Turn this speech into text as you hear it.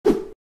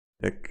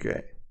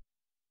Okay.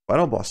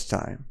 Final boss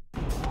time.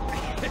 Looks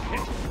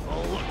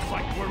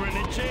like we're in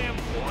a jam,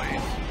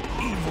 boys.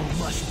 Evil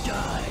must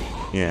die.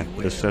 Yeah,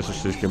 the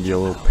censorship can be a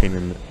little pain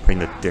in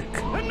the dick.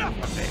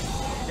 Enough of this.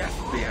 Just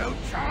you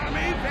charm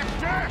me,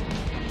 Victor.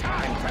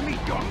 Time to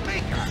meet your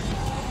maker.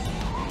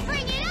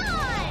 Bring it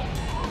on!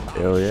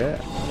 Hell yeah.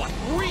 What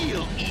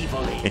real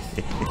evil is.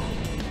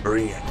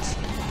 Bring it.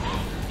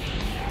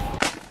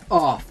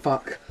 Oh,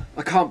 fuck.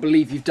 I can't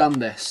believe you've done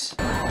this.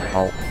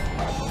 Oh.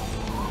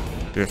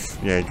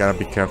 Yeah, you gotta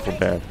be careful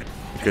there.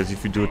 Because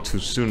if you do it too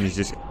soon, you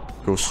just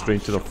go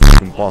straight to the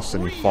fucking boss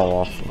and you fall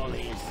off.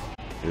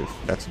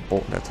 That's a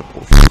bullshit.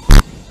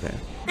 Yeah.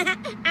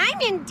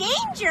 I'm in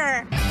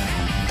danger!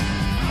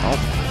 Oh.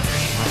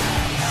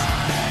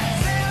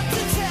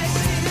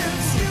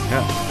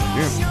 Yeah.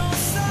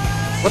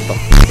 What the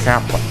fuck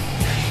happened?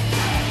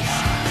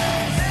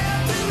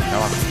 Now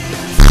what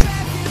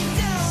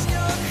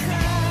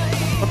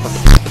the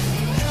fuck?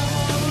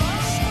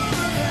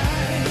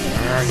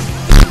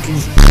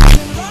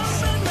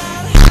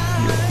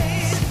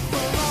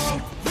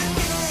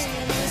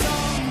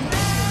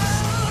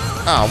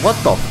 Ah, what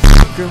the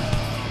fuck?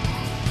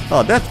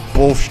 Oh, that's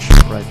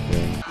bullshit right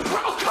there.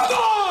 Oh, come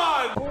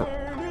on!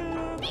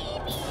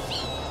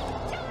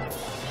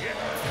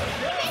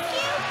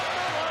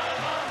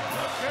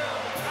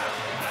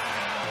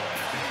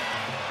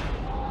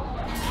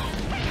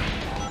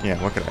 Yeah,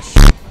 look at that.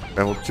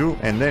 Level 2,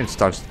 and then it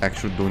starts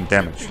actually doing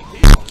damage.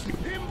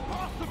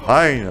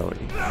 Finally.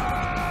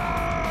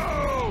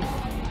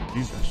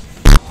 Jesus.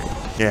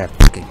 Yeah,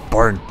 fucking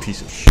burn,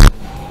 piece of shit.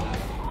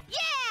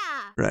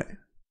 Yeah! Right.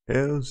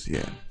 Hells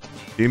yeah.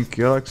 Team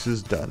Chaotix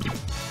is done.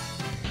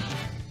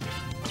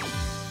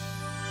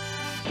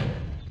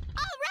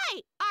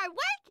 Alright! Our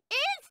work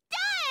is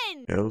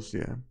done! Hells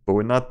yeah. But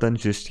we're not done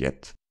just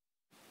yet.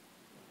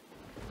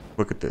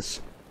 Look at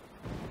this.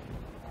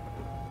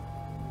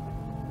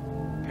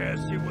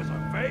 Guess he was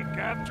a fake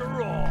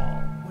after all.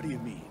 What do you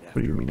mean?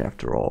 What do you mean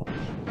after all?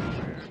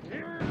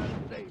 Here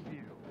to save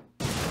you.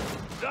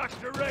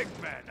 Dr.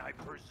 Eggman, I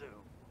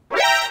presume.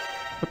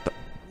 What the?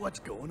 What's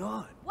going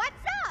on? What's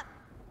up?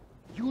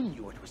 You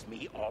knew it was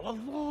me all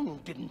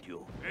along, didn't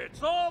you?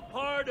 It's all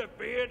part of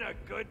being a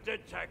good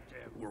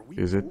detective. Were we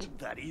Is it? fooled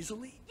that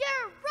easily?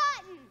 You're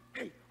rotten!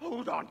 Hey,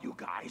 hold on, you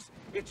guys.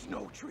 It's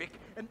no trick,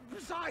 and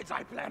besides,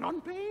 I plan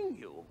on paying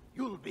you.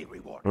 You'll be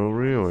rewarded Oh,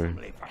 really?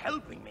 handsomely for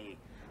helping me.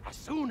 As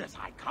soon as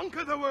I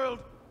conquer the world,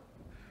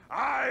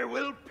 I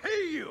will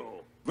pay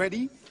you.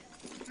 Ready?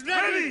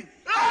 Ready!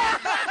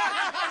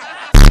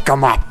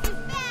 Come up!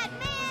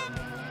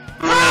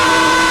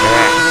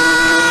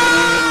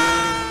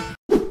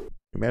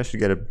 We managed to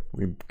get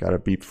we got a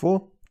beat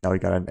full. Now we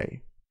got an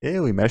A. Yeah,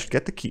 we managed to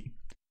get the key.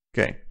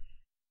 Okay.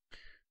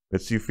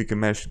 Let's see if we can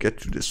manage to get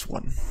through this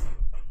one.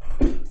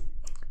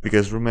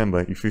 Because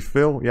remember, if you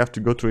fail, you have to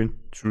go through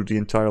the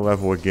entire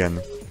level again.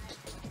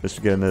 Just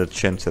to get another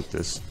chance at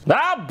this.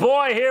 Ah,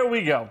 boy, here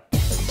we go.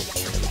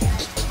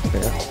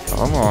 Yeah,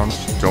 come on.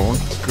 Don't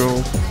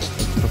go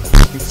to the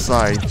fucking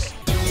sides.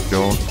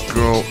 Don't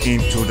go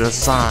into the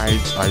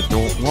sides. I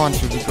don't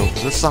want you to go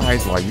to the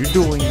sides. Why are you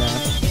doing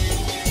that?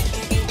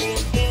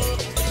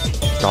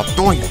 Stop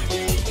doing that.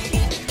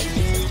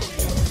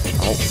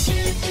 Oh.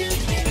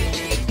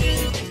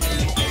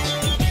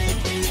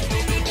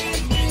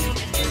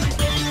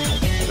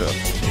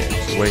 Yeah,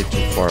 it's way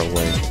too far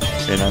away.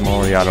 And I'm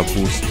already out of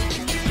boost.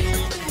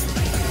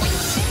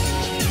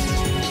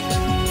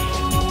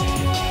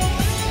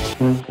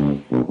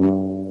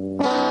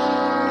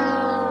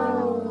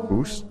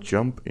 Boost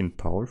jump in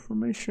power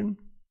formation?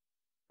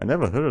 I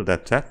never heard of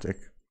that tactic.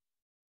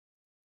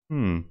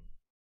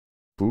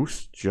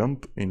 Boost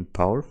jump in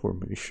power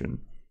formation.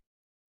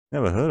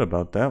 Never heard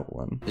about that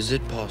one. Is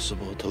it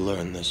possible to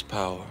learn this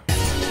power?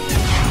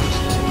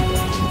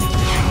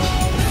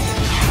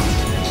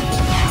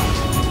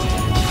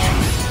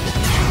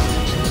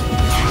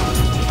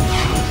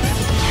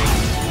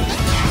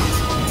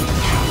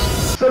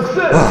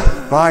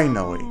 Success!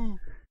 Finally!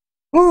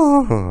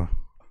 Oh,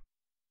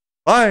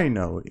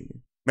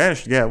 finally!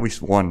 Managed to get at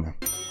least one.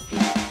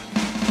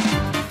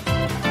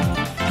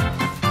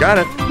 Got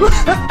it!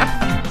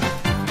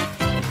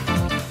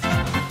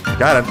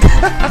 Got it!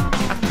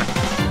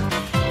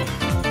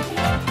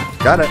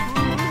 Got it!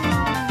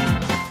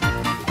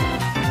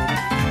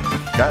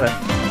 Got it!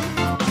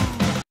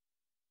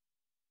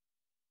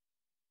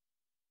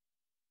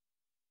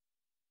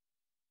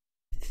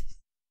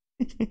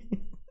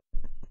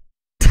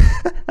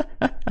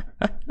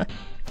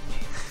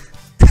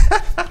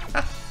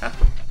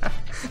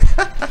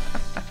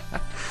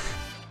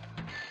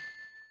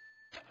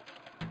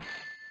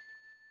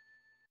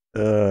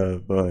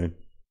 Fine.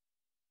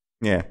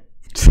 Yeah.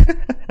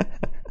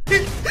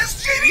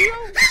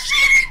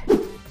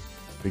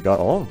 We got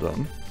all of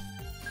them.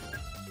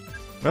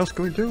 What else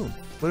can we do?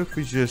 What if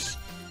we just...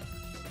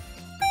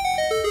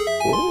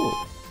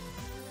 Oh!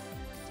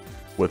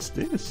 What's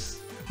this?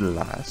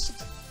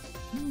 Blast?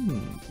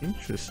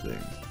 Interesting.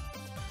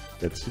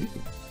 Let's see.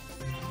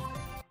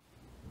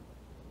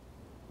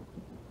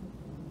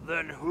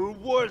 Then who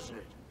was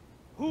it?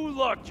 Who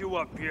locked you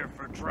up here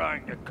for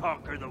trying to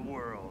conquer the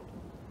world?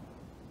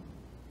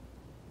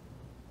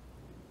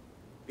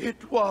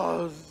 It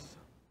was...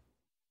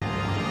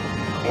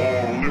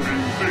 All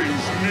living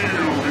things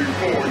kneel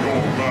before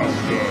your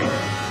master.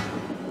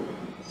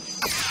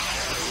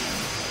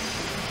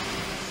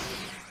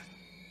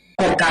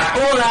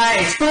 Coca-Cola,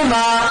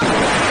 espuma.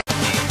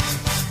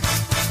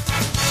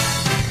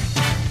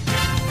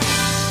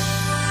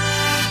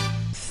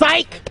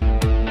 Psych!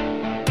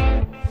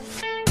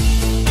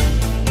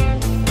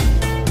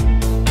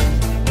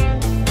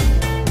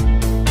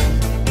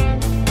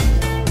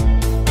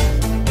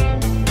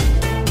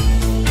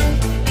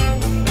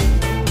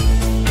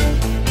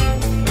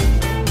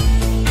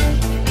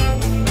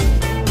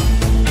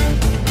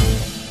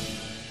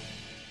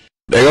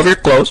 Take off your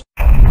clothes.